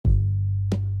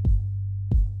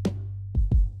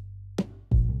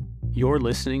You're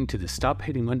listening to the Stop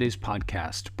Hating Mondays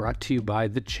podcast, brought to you by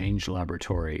The Change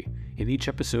Laboratory. In each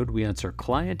episode, we answer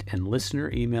client and listener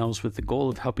emails with the goal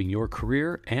of helping your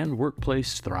career and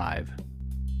workplace thrive.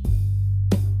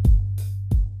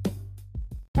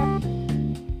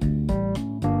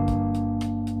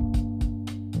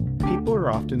 People are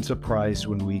often surprised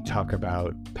when we talk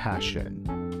about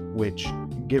passion, which,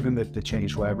 given that the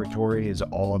Change Laboratory is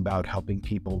all about helping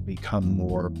people become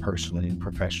more personally and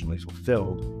professionally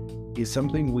fulfilled, is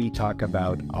something we talk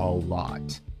about a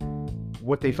lot.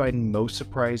 What they find most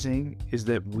surprising is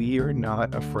that we are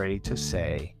not afraid to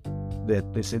say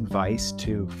that this advice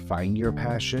to find your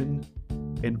passion,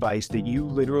 advice that you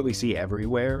literally see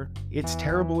everywhere, it's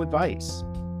terrible advice.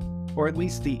 Or at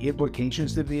least the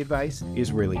implications of the advice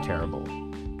is really terrible.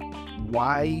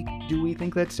 Why do we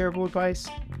think that's terrible advice?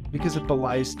 Because it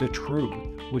belies the truth,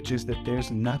 which is that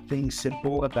there's nothing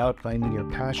simple about finding your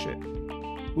passion.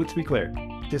 Let's be clear,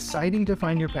 deciding to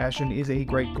find your passion is a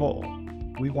great goal.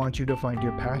 We want you to find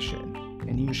your passion,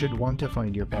 and you should want to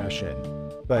find your passion.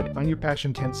 But find your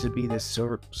passion tends to be this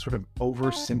sort of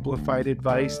oversimplified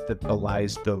advice that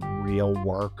belies the real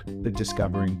work that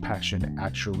discovering passion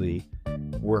actually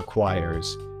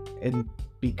requires. And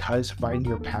because find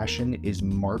your passion is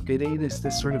marketed as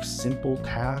this sort of simple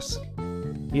task,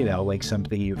 you know, like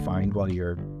something you find while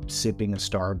you're sipping a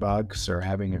Starbucks or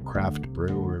having a craft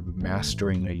brew or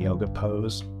mastering a yoga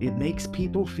pose, it makes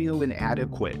people feel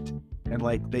inadequate and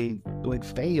like they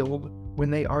failed when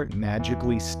they aren't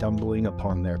magically stumbling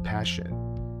upon their passion.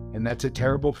 And that's a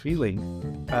terrible feeling,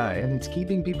 and it's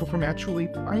keeping people from actually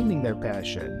finding their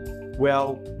passion.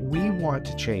 Well, we want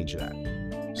to change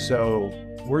that. So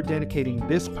we're dedicating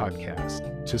this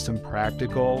podcast to some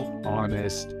practical,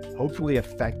 honest, hopefully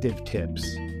effective tips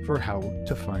for how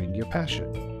to find your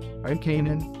passion. I'm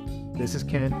Kanan. This is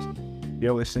Kent.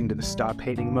 You're listening to the Stop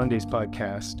Hating Mondays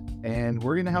podcast, and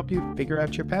we're going to help you figure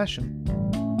out your passion.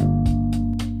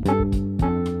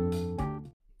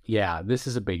 Yeah, this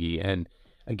is a biggie. And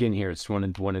again, here, it's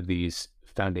one of these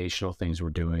foundational things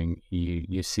we're doing.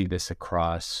 You see this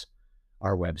across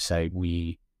our website.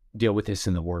 We deal with this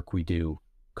in the work we do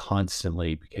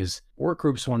constantly because work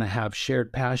groups want to have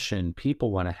shared passion.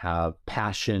 People want to have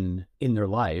passion in their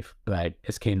life. But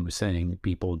as Kanan was saying,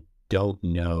 people don't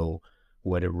know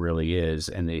what it really is.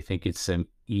 And they think it's some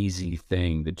easy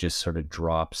thing that just sort of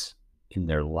drops in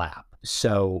their lap.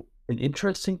 So an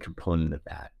interesting component of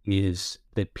that is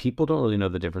that people don't really know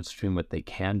the difference between what they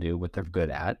can do, what they're good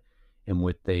at, and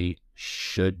what they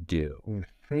should do.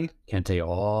 Can't tell you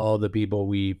all the people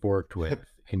we've worked with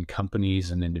in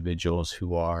companies and individuals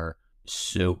who are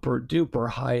super duper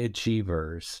high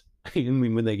achievers. I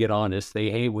mean, when they get honest,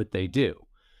 they hate what they do.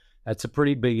 That's a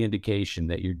pretty big indication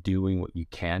that you're doing what you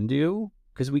can do,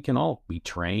 because we can all be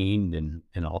trained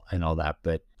and all that,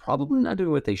 but probably not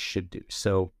doing what they should do.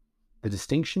 So the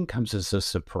distinction comes as a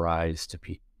surprise to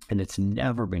people, and it's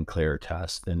never been clearer to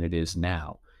us than it is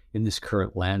now. In this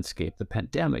current landscape, the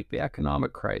pandemic, the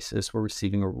economic crisis, we're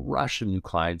receiving a rush of new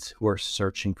clients who are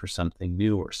searching for something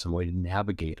new or some way to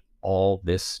navigate all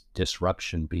this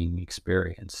disruption being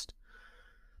experienced.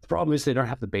 The problem is they don't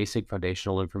have the basic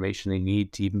foundational information they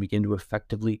need to even begin to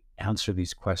effectively answer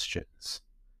these questions.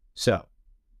 So,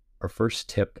 our first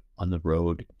tip on the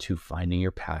road to finding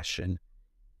your passion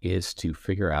is to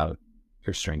figure out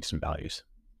your strengths and values.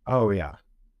 Oh, yeah.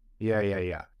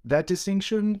 Yeah. That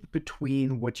distinction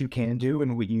between what you can do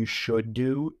and what you should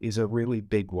do is a really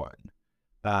big one,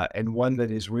 and one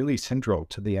that is really central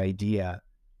to the idea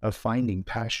of finding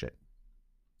passion.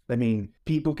 I mean,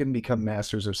 people can become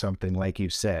masters of something, like you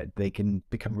said. They can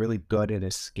become really good at a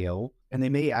skill, and they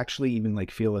may actually even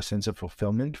feel a sense of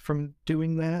fulfillment from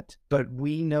doing that. But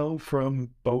we know from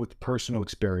both personal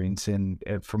experience and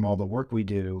from all the work we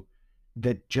do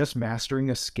that just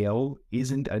mastering a skill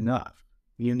isn't enough.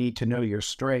 You need to know your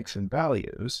strengths and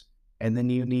values, and then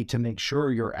you need to make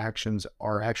sure your actions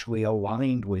are actually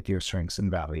aligned with your strengths and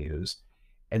values.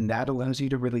 And that allows you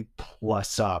to really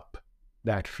plus up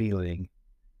that feeling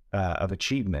of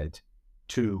achievement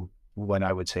to what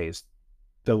I would say is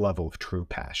the level of true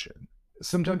passion.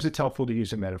 Sometimes it's helpful to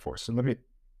use a metaphor. So let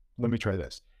me try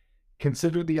this.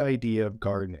 Consider the idea of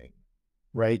gardening,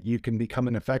 right? You can become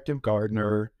an effective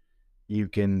gardener. You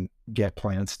can get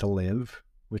plants to live,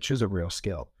 which is a real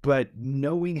skill. But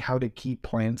knowing how to keep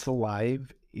plants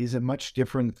alive is a much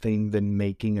different thing than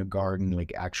making a garden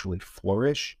actually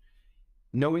flourish.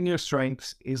 Knowing your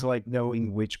strengths is like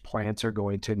knowing which plants are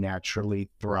going to naturally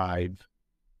thrive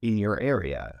in your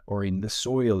area or in the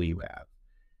soil you have.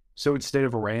 So instead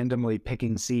of randomly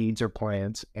picking seeds or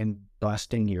plants and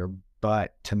busting your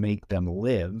butt to make them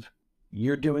live,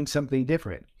 you're doing something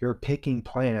different. You're picking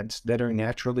plants that are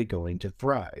naturally going to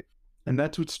thrive. And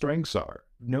that's what strengths are.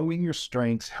 Knowing your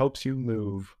strengths helps you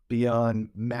move beyond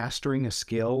mastering a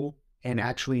skill and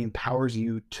actually empowers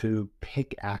you to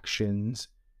pick actions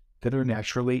that are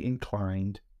naturally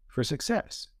inclined for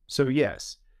success. So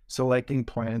yes, selecting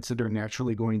plants that are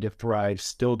naturally going to thrive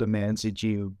still demands that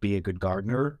you be a good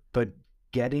gardener, but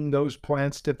getting those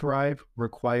plants to thrive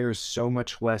requires so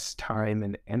much less time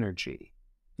and energy.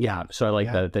 Yeah, so I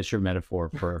like that. That's your metaphor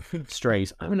for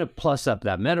strengths. I'm going to plus up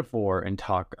that metaphor and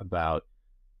talk about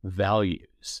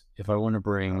values. If I want to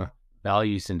bring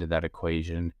values into that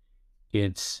equation,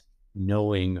 it's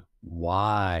knowing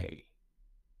why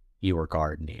you are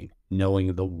gardening,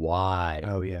 knowing the why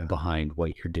behind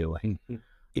what you're doing.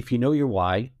 If you know your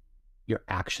why, your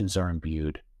actions are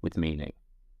imbued with meaning.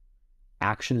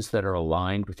 Actions that are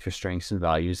aligned with your strengths and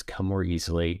values come more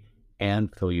easily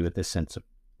and fill you with a sense of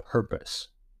purpose.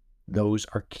 Those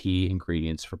are key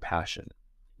ingredients for passion.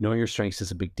 Knowing your strengths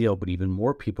is a big deal, but even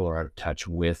more people are out of touch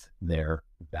with their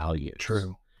values.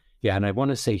 True. Yeah, and I want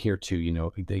to say here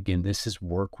too, again, this is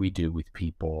work we do with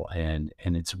people, and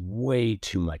it's way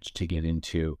too much to get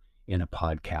into in a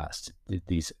podcast.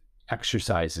 These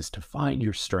exercises to find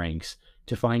your strengths,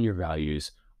 to find your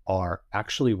values are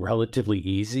actually relatively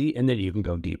easy, and then you can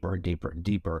go deeper and deeper and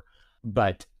deeper,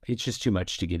 but it's just too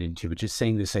much to get into. But just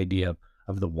saying this idea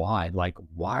of the why, like,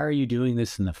 why are you doing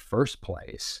this in the first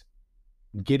place?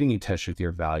 Getting in touch with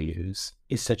your values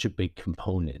is such a big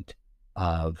component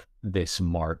of this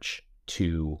march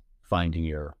to finding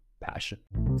your passion.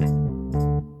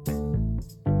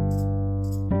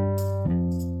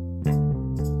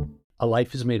 A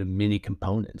life is made of many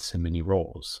components and many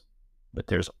roles, but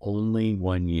there's only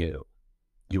one you.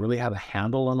 Do you really have a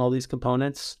handle on all these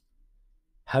components?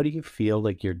 How do you feel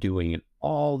like you're doing in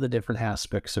all the different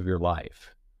aspects of your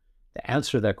life? The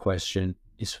answer to that question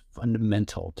is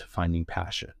fundamental to finding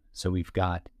passion. So we've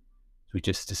got, as we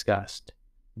just discussed,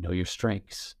 know your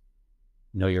strengths,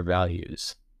 know your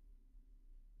values.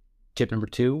 Tip number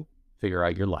 2, figure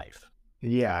out your life.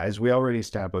 Yeah, as we already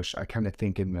established, I kind of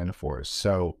think in metaphors.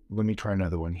 So let me try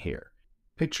another one here.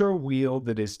 Picture a wheel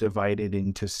that is divided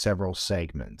into several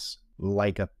segments,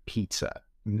 like a pizza.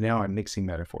 Now I'm mixing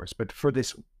metaphors, but for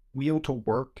this wheel to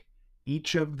work,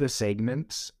 each of the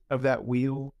segments of that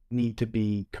wheel need to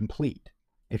be complete.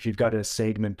 If you've got a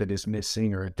segment that is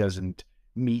missing or it doesn't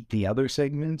meet the other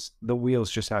segments, the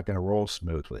wheel's just not going to roll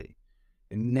smoothly.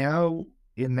 And now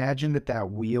imagine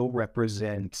that wheel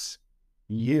represents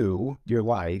you, your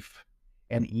life,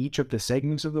 and each of the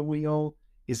segments of the wheel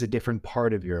is a different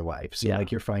part of your life. So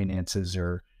like your finances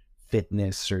or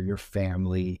fitness or your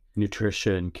family.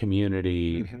 Nutrition,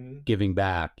 community, giving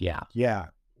back. Yeah.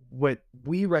 What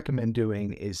we recommend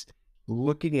doing is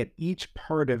looking at each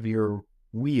part of your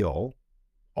wheel,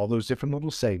 all those different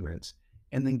little segments,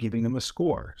 and then giving them a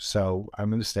score. So I'm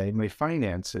going to say my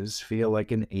finances feel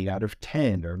like an 8 out of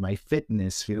 10, or my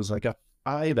fitness feels like a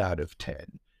 5 out of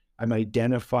 10. I'm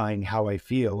identifying how I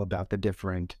feel about the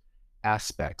different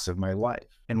aspects of my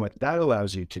life. And what that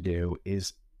allows you to do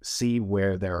is see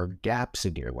where there are gaps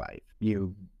in your life.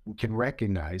 You can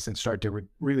recognize and start to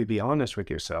really be honest with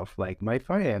yourself, like my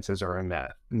finances are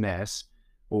a mess,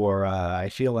 or I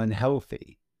feel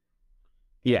unhealthy.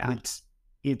 Yeah.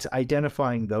 It's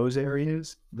identifying those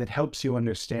areas that helps you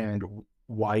understand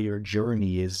why your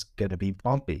journey is going to be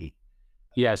bumpy.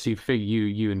 Yeah, so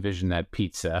you envision that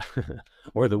pizza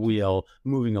or the wheel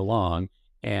moving along,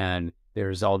 and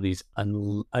there's all these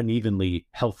unevenly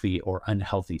healthy or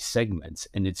unhealthy segments,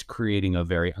 and it's creating a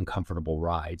very uncomfortable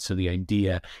ride. So the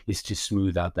idea is to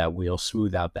smooth out that wheel,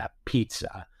 smooth out that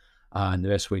pizza. And the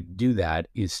best way to do that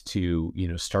is to,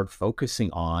 start focusing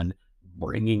on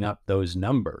bringing up those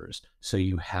numbers so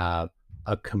you have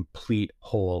a complete,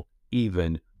 whole,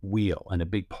 even wheel. And a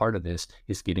big part of this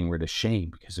is getting rid of shame,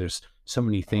 because there's so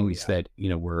many things that,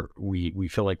 we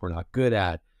feel like we're not good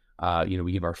at.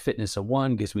 We give our fitness a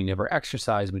 1 because we never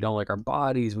exercise. We don't like our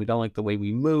bodies. We don't like the way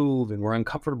we move, and we're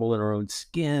uncomfortable in our own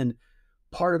skin.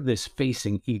 Part of this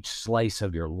facing each slice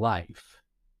of your life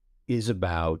is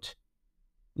about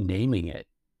naming it,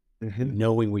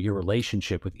 knowing what your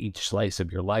relationship with each slice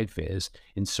of your life is,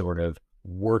 and sort of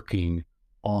working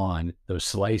on those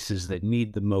slices that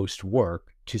need the most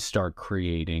work to start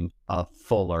creating a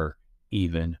fuller,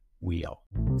 even wheel.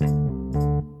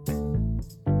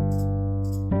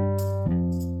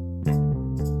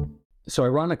 So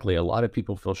ironically, a lot of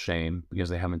people feel shame because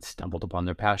they haven't stumbled upon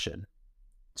their passion.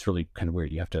 It's really kind of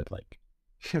weird. You have to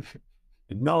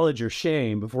acknowledge your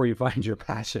shame before you find your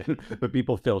passion, but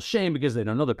people feel shame because they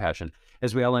don't know their passion.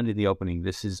 As we outlined in the opening,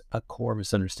 this is a core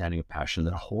misunderstanding of passion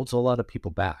that holds a lot of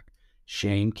people back.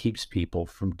 Shame keeps people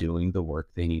from doing the work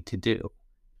they need to do,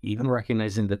 even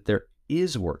recognizing that there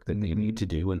is work that they need to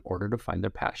do in order to find their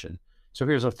passion. So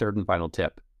here's our third and final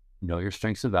tip. Know your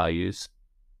strengths and values.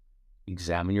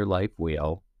 Examine your life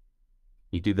wheel.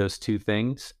 You do those two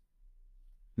things.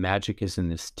 Magic is in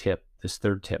this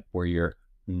third tip, where you're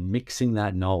mixing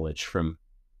that knowledge from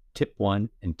tip 1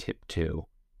 and tip 2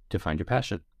 to find your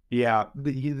passion. Yeah,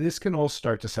 this can all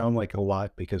start to sound like a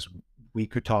lot because we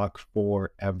could talk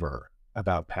forever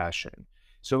about passion.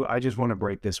 So I just want to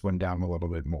break this one down a little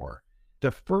bit more.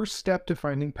 The first step to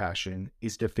finding passion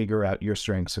is to figure out your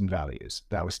strengths and values.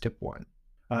 That was tip 1.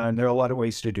 And there are a lot of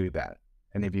ways to do that.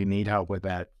 And if you need help with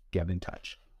that, get in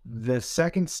touch. The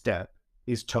second step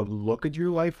is to look at your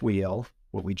life wheel,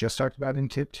 what we just talked about in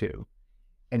tip 2,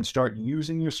 and start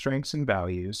using your strengths and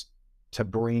values to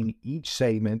bring each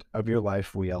segment of your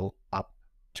life wheel up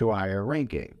to a higher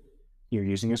ranking. You're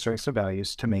using your strengths and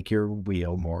values to make your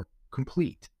wheel more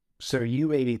complete. So you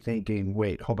may be thinking,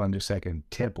 wait, hold on a second.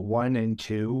 Tip 1 and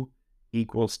 2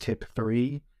 equals tip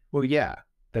 3? Well, yeah,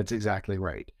 that's exactly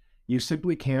right. You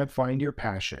simply can't find your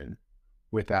passion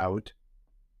without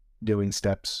doing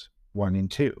steps 1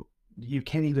 and 2. You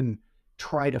can't even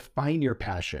try to find your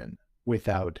passion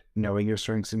without knowing your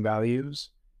strengths and values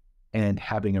and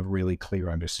having a really clear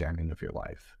understanding of your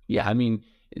life. Yeah, I mean,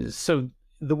 so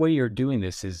the way you're doing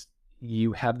this is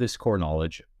you have this core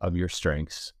knowledge of your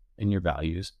strengths and your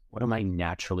values. What am I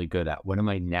naturally good at? What am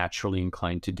I naturally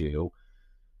inclined to do?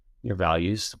 Your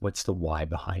values, what's the why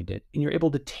behind it? And you're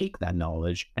able to take that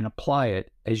knowledge and apply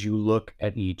it as you look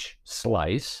at each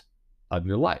slice of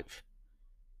your life.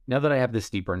 Now that I have this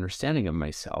deeper understanding of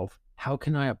myself, how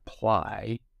can I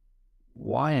apply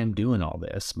why I'm doing all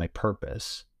this, my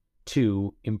purpose,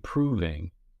 to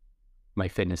improving my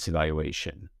fitness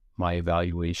evaluation, my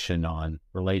evaluation on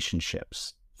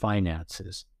relationships,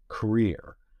 finances,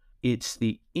 career? It's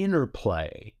the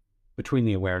interplay between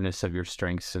the awareness of your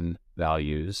strengths and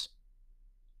values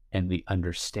and the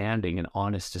understanding and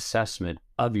honest assessment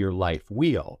of your life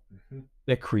wheel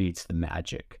that creates the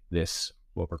magic, this,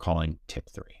 what we're calling tip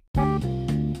 3.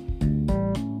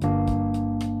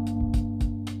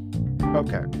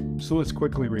 Okay, so let's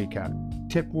quickly recap.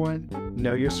 Tip 1,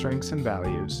 know your strengths and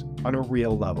values on a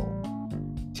real level.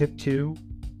 Tip 2,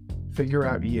 figure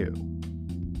out you.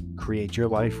 Create your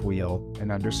life wheel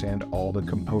and understand all the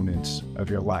components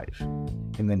of your life.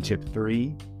 And then tip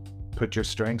 3, put your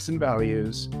strengths and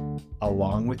values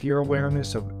along with your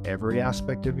awareness of every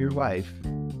aspect of your life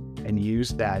and use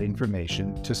that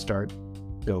information to start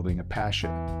building a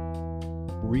passion.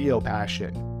 Real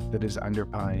passion that is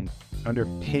underpinned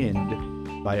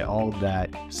by all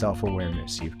that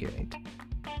self-awareness you've gained.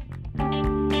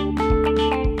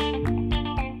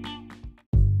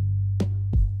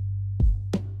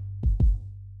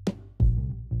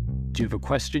 Do you have a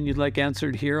question you'd like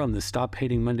answered here on the Stop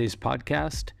Hating Mondays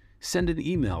podcast? Send an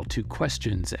email to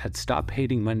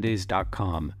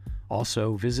questions@stophatingmondays.com.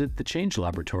 Also, visit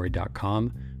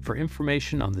thechangelaboratory.com for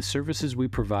information on the services we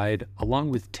provide, along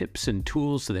with tips and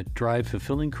tools that drive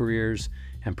fulfilling careers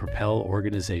and propel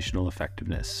organizational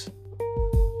effectiveness.